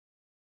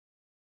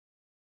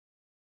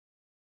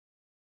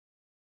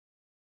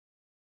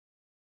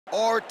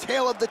our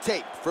tale of the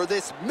tape for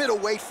this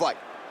middleweight fight.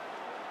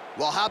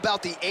 Well, how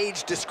about the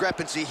age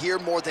discrepancy here?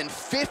 More than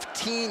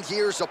 15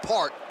 years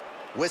apart,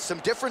 with some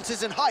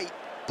differences in height,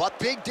 but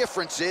big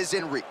differences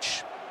in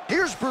reach.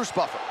 Here's Bruce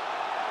Buffer.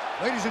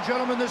 Ladies and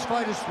gentlemen, this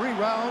fight is 3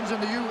 rounds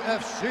in the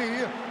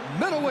UFC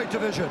Middleweight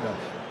division.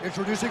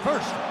 Introducing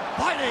first,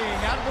 fighting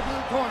out of the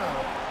blue corner.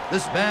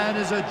 This man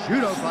is a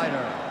judo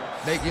fighter,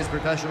 making his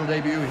professional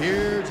debut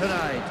here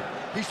tonight.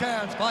 He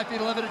stands 5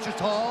 feet 11 inches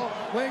tall,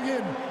 weighing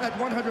in at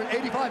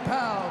 185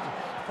 pounds.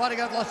 Fighting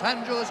out of Los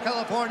Angeles,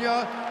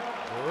 California,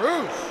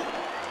 Bruce,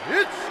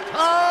 it's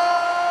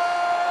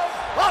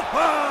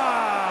Buffer!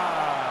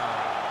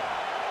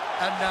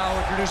 And now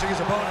introducing his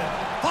opponent,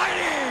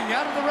 fighting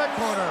out of the red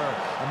corner,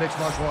 a mixed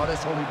martial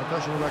artist holding a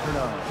professional record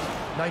of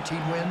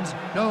 19 wins,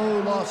 no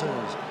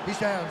losses. He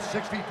stands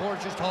 6 feet 4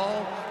 inches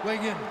tall,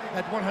 weighing in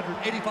at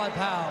 185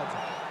 pounds.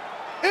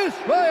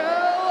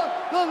 Israel,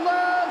 the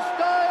last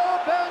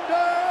style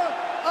bender,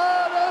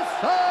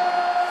 Adesanya!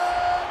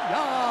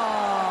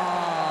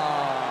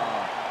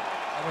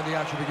 And when the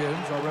action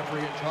begins, our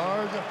referee in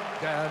charge,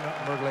 Dan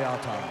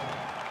Mergliata.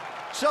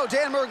 So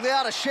Dan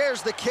Mergliata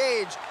shares the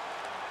cage.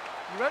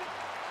 You ready?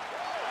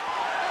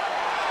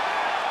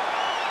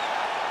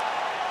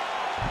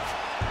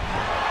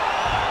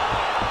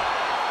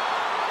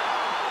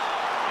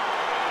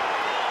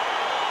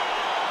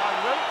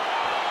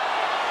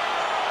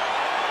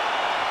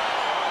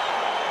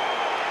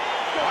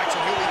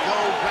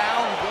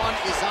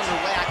 Is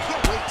underway. I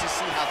can't wait to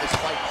see how this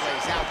fight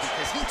plays out,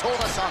 because he told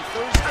us on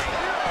Thursday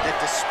that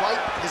despite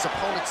his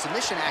opponent's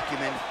submission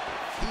acumen,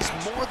 he's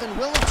more than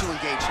willing to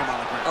engage him on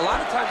the ground. A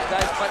lot of times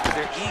guys fight with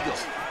their ego.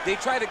 They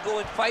try to go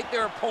and fight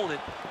their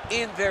opponent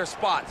in their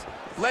spots.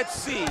 Let's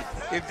see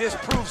if this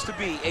proves to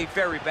be a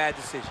very bad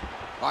decision.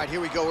 All right,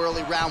 here we go,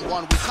 early round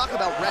 1. We talk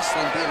about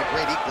wrestling being a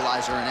great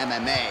equalizer in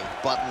MMA,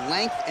 but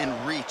length and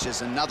reach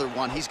is another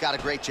one. He's got a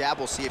great jab.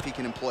 We'll see if he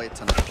can employ it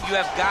tonight. You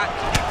have got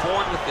to be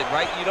born with it,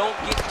 right? You don't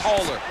get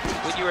taller.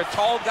 When you're a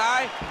tall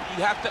guy,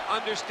 you have to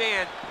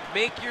understand,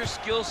 make your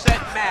skill set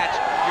match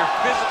your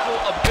physical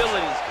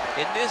abilities.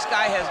 And this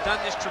guy has done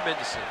this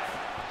tremendously.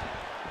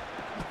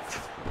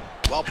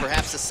 Well,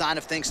 perhaps a sign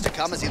of things to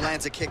come as he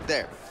lands a kick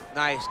there.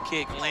 Nice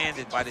kick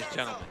landed by this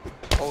gentleman.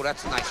 Oh,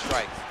 that's a nice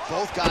strike.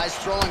 Both guys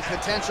throwing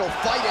potential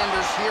fight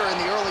enders here in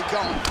the early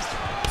going.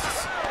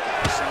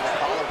 Single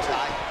collar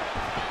tie.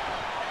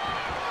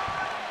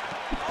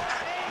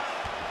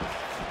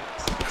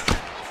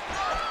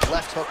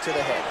 Left hook to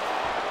the head.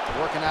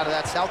 Working out of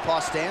that southpaw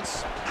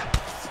stance.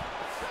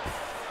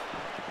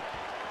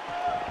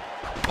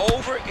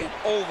 Over and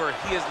over,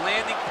 he is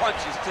landing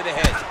punches to the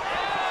head.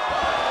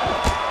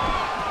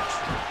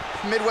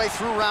 Midway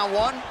through round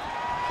 1.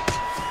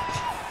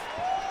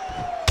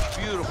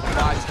 Beautiful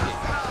body kick.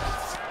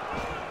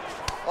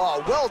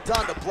 Oh, well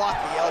done to block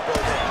the elbow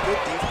there.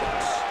 Good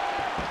defense.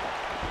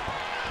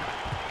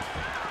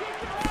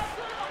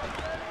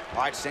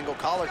 All right, single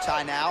collar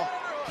tie now.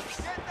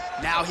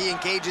 Now he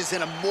engages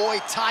in a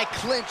Muay Thai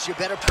clinch. You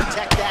better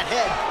protect that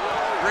head.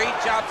 Great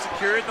job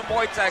securing the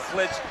Muay Thai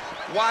clinch.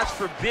 Watch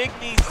for big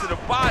knees to the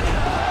body,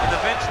 and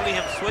eventually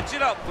him switch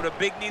it up with a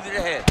big knee to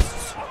the head.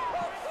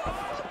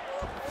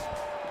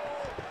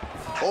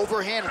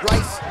 Overhand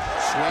right,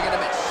 swing and a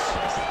miss.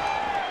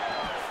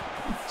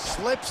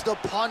 Slips the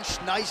punch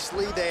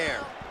nicely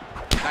there.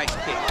 Nice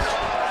kick.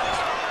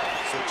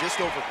 So just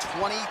over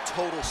 20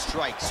 total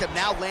strikes have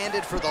now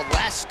landed for the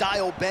last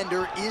style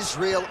bender,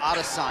 Israel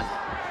Adesanya.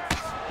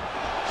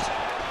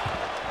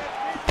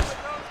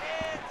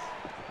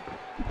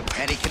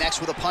 And he connects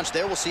with a punch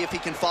there. We'll see if he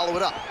can follow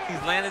it up.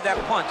 He's landed that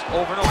punch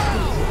over and over.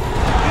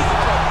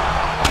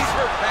 He's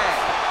hurt bad.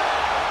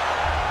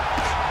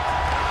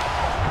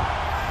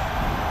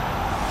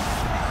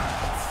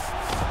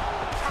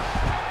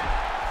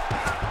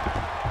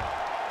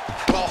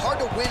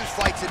 To win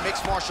fights in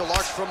mixed martial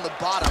arts from the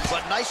bottom,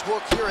 but nice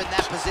work here in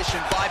that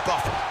position by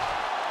Buffer.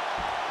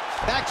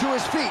 Back to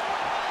his feet.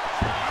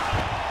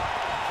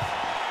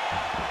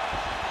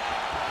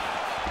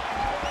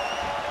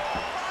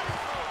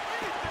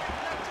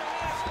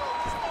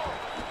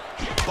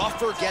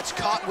 Buffer gets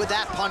caught with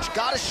that punch.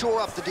 Got to shore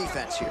up the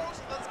defense here.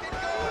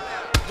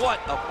 What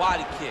a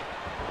body kick.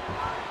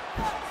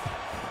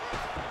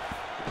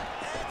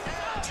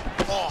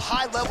 Oh,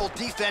 high-level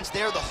defense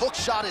there. The hook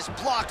shot is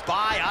blocked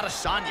by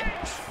Adesanya.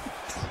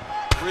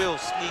 Real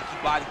sneaky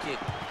body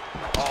kick.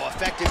 Oh,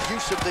 effective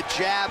use of the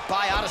jab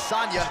by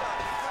Adesanya.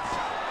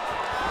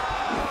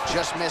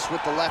 Just missed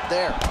with the left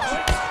there.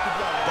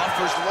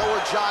 Buffer's lower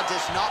jaw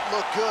does not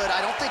look good.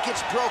 I don't think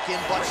it's broken,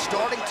 but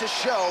starting to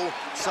show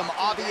some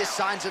obvious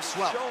signs of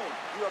swelling.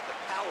 You have the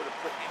power to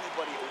put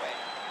anybody away.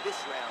 This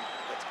round,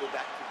 let's go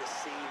back to the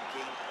same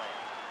game plan.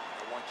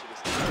 I want you to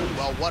see.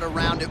 Well, what a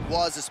round it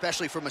was,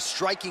 especially from a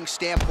striking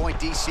standpoint.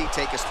 DC,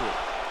 take us through.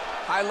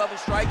 High-level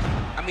striking.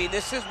 I mean,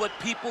 this is what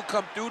people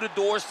come through the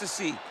doors to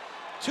see.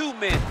 2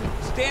 men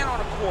stand on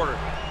a quarter,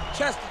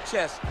 chest to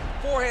chest,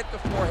 forehead to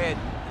forehead,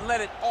 and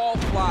let it all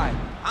fly.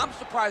 I'm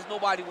surprised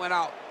nobody went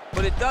out,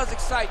 but it does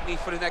excite me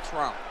for the next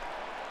round.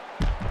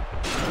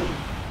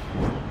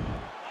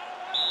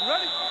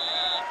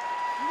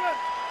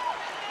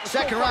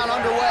 Second round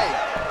underway.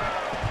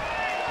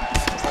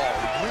 Oh,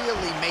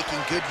 really making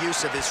good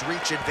use of his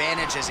reach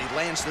advantage as he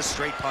lands the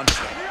straight punch.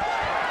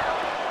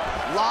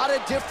 A lot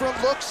of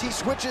different looks. He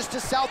switches to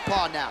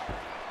southpaw now.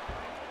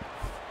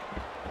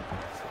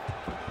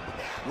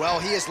 Well,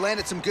 he has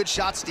landed some good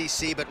shots,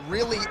 DC, but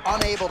really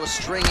unable to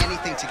string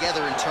anything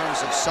together in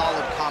terms of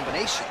solid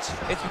combinations.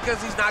 It's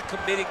because he's not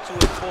committing to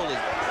it fully.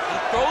 He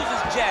throws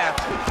his jab.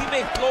 He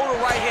may throw the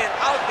right hand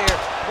out there,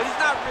 but he's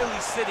not really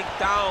sitting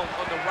down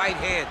on the right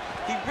hand.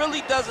 He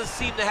really doesn't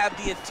seem to have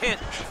the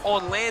intent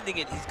on landing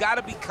it. He's got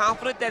to be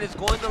confident that it's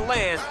going to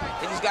land,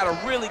 and he's got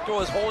to really throw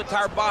his whole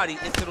entire body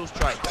into those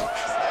strikes.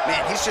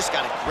 Man, he's just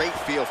got a great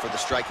feel for the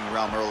striking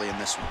realm early in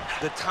this one.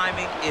 The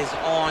timing is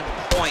on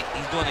point.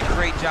 He's doing a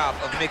great job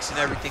of mixing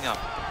everything up.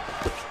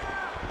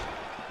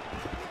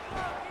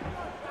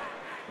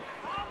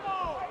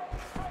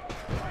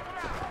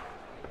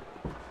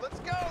 Let's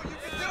go, you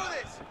can do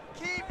this.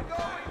 Keep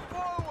going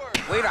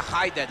forward. Way to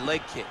hide that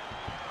leg kick.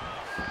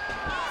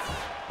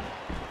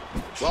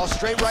 Well,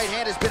 straight right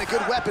hand has been a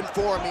good weapon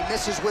for him. He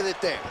misses with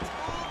it there.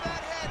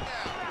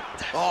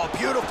 Oh,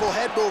 beautiful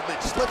head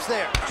movement. Slips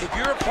there. If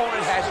your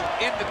opponent has you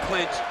in the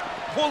clinch,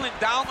 pulling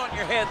down on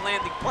your head,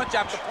 landing punch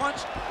after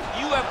punch,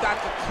 you have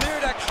got to clear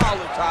that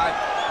collar tie,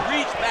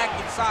 reach back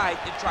inside,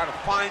 and try to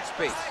find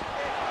space.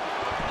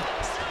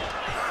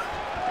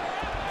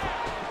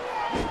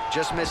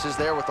 Just misses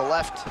there with the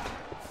left.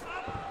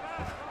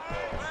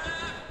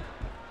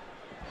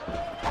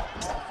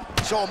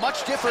 So a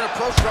much different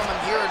approach from him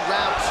here in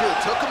round two.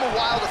 Took him a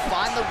while to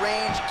find the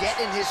range, get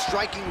in his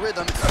striking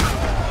rhythm. He's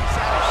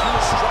had a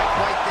huge strike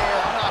right there.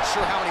 I'm not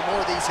sure how many more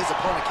of these his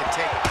opponent can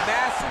take.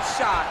 Massive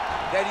shot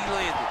that he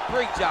landed.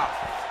 Great job.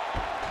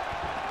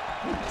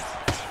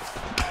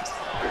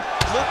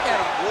 Look at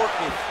him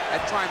working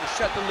at trying to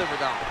shut the liver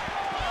down.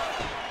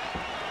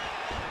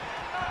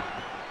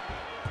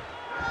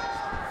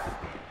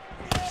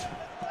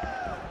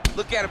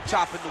 Look at him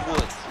chopping the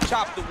wood.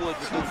 Chop the wood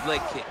with those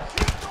leg kicks.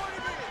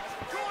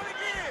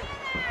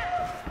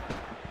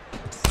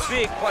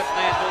 Big punch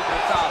lands over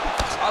the top.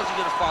 How's he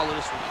gonna follow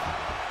this one?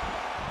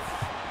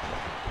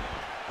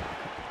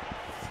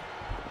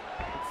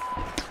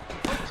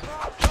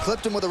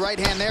 Clipped him with the right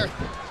hand there.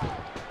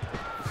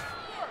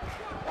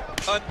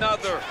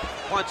 Another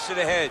punch to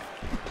the head.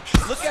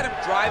 Look at him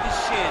drive his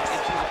shin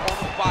into his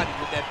opponent's body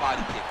with that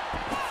body kick.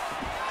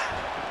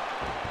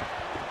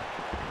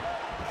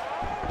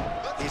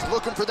 He's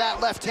looking for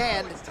that left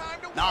hand.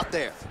 Not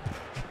there.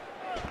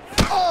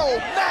 Oh,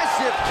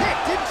 massive kick.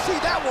 Didn't see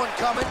that one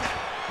coming.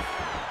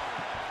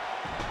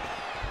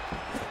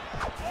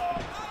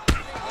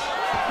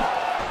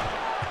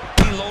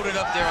 Loaded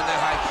up there on that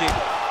high kick.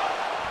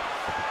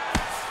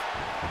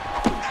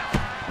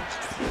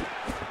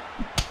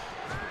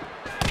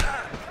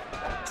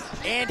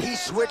 And he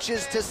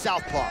switches to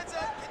southpaw.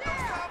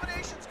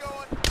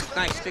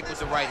 Nice stick with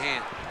the right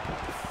hand.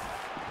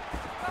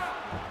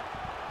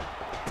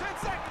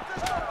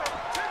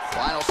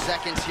 Final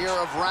seconds here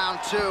of round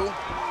two. Ooh,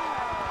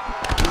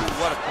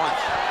 what a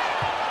punch.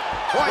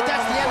 All right,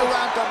 that's the end of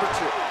round number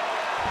two.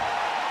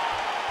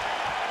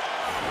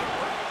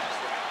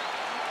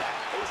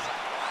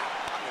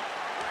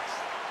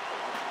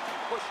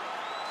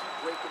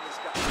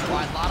 All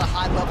right, a lot of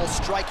high-level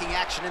striking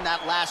action in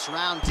that last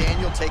round.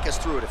 Daniel, take us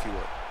through it, if you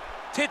would.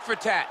 Tit for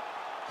tat.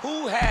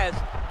 Who has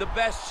the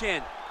best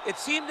chin? It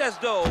seemed as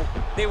though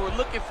they were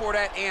looking for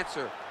that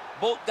answer.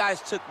 Both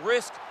guys took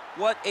risk.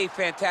 What a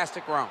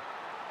fantastic round.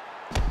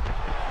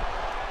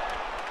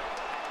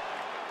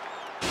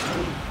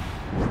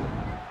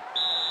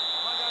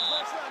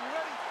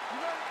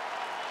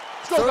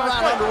 Third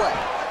round underway.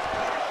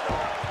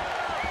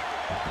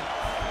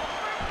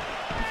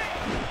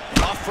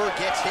 Buffer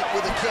gets hit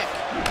with a kick.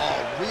 Oh,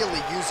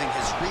 really using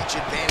his reach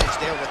advantage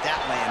there with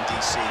that land,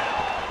 DC.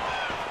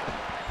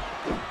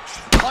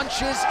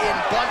 Punches in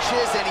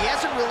bunches, and he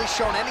hasn't really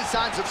shown any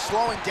signs of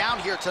slowing down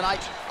here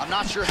tonight. I'm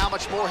not sure how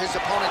much more his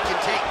opponent can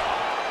take.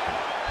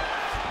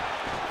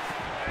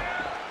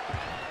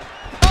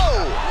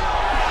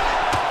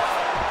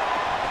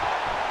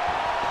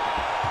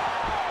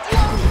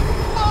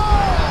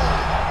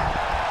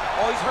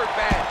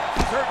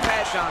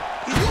 John.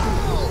 He needs to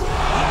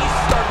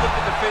start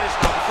looking to finish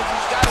now because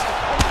he's got his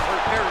opponent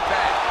hurt very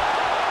bad.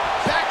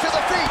 Back to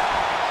the feet.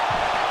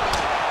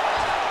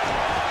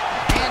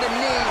 And a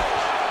knee.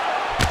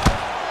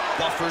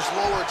 Buffer's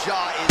lower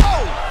jaw is...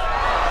 Oh!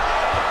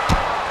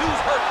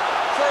 Dude's hurt.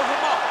 Serve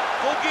him up.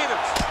 Go get him.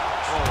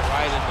 Oh,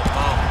 right in the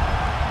mouth.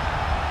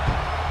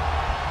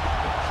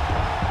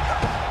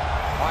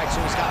 All right, so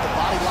he's got the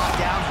body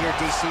locked down here,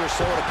 DC, or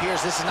so it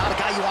appears. This is not a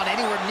guy you want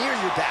anywhere near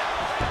your back.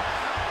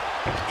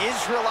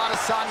 Israel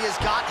Adesanya's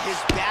got his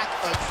back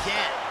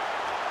again.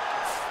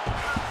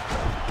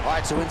 All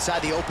right, so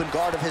inside the open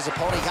guard of his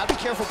opponent. You gotta be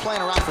careful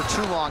playing around for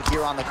too long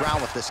here on the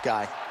ground with this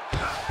guy.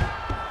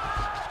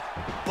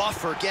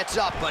 Buffer gets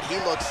up, but he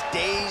looks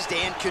dazed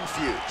and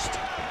confused.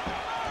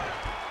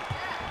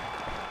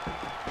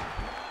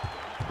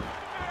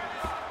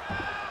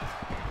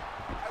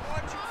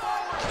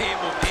 game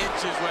of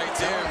inches right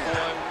there,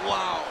 boy.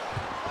 Wow.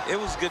 It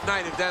was good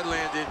night if that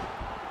landed.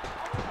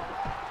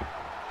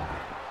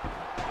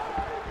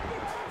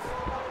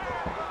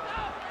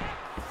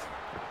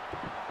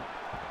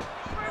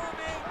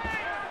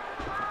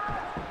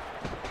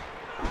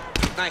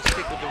 Nice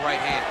kick with the right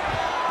hand.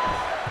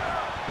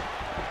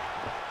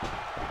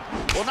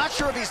 Well, not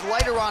sure if he's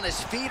lighter on his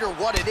feet or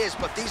what it is,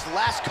 but these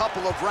last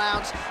couple of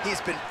rounds,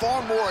 he's been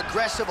far more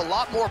aggressive, a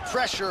lot more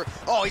pressure.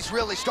 Oh, he's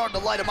really starting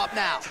to light him up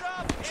now.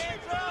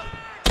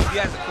 He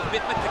has a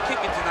commitment to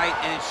kicking tonight,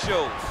 and it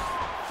shows.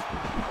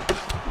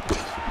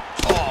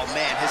 Oh,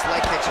 man, his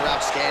leg kicks are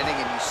outstanding,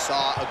 and you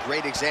saw a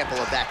great example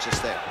of that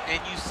just there.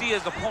 And you see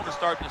his opponent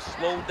starting to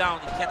slow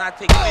down. He cannot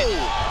take advantage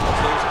of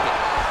those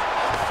kicks.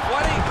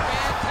 What a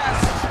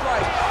fantastic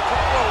strike to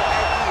throw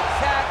at the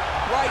exact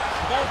right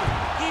moment.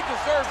 He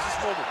deserves this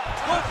moment.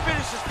 Go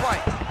finish his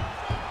fight.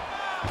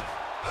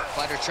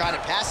 Fighter trying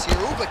to pass here,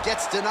 ooh, but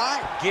gets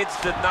denied.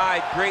 Gets denied.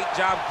 Great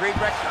job, great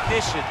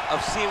recognition of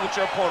seeing what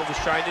your opponent was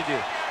trying to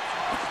do.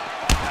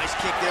 Nice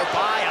kick there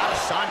by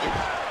Adesanya.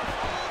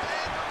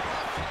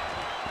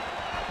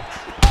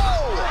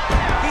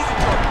 He's in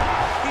trouble.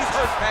 He's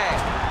hurt bad.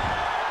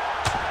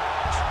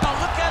 Now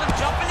look at him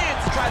jumping in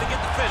to try to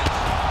get the finish.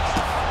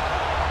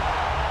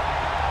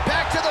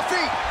 Back to the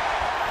feet.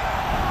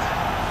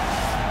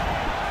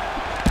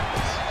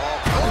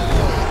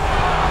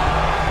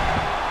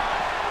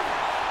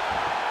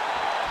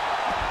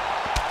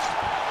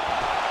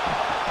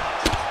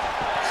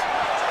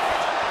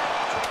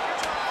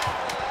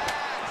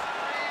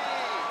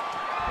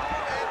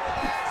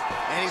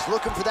 And he's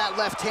looking for that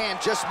left hand,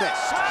 just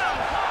missed.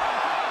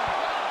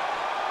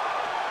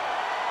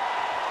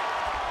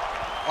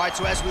 All right,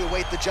 so as we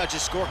await the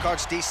judges'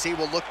 scorecards, DC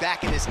will look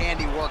back at his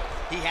handiwork.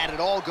 He had it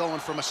all going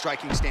from a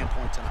striking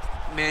standpoint tonight.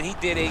 Man, he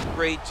did a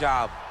great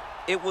job.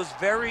 It was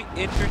very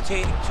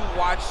entertaining to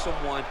watch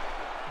someone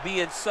be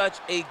in such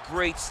a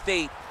great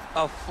state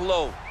of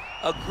flow,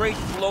 a great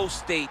flow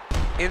state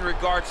in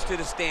regards to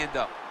the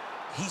stand-up.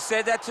 He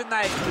said that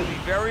tonight he will be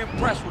very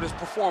impressed with his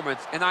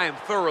performance, and I am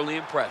thoroughly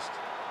impressed.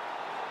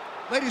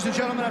 Ladies and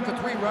gentlemen, after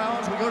 3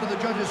 rounds, we go to the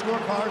judges'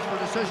 scorecards for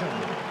decision.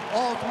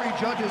 All 3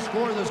 judges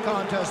score this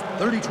contest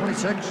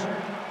 30-26,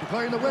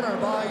 declaring the winner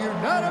by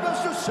unanimous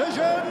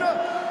decision,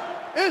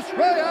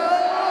 Israel,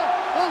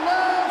 the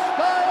last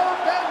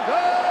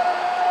Adesanya.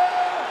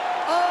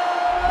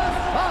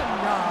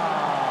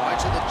 All right,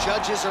 so the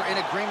judges are in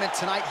agreement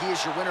tonight. He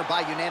is your winner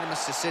by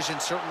unanimous decision.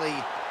 Certainly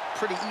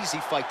pretty easy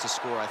fight to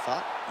score, I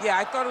thought. Yeah,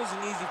 I thought it was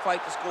an easy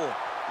fight to score.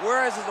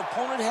 Whereas his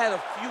opponent had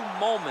a few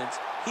moments,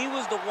 he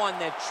was the one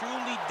that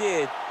truly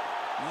did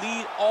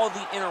lead all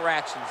the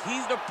interactions.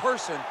 He's the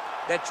person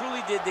that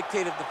truly did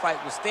dictate if the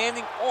fight was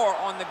standing or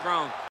on the ground.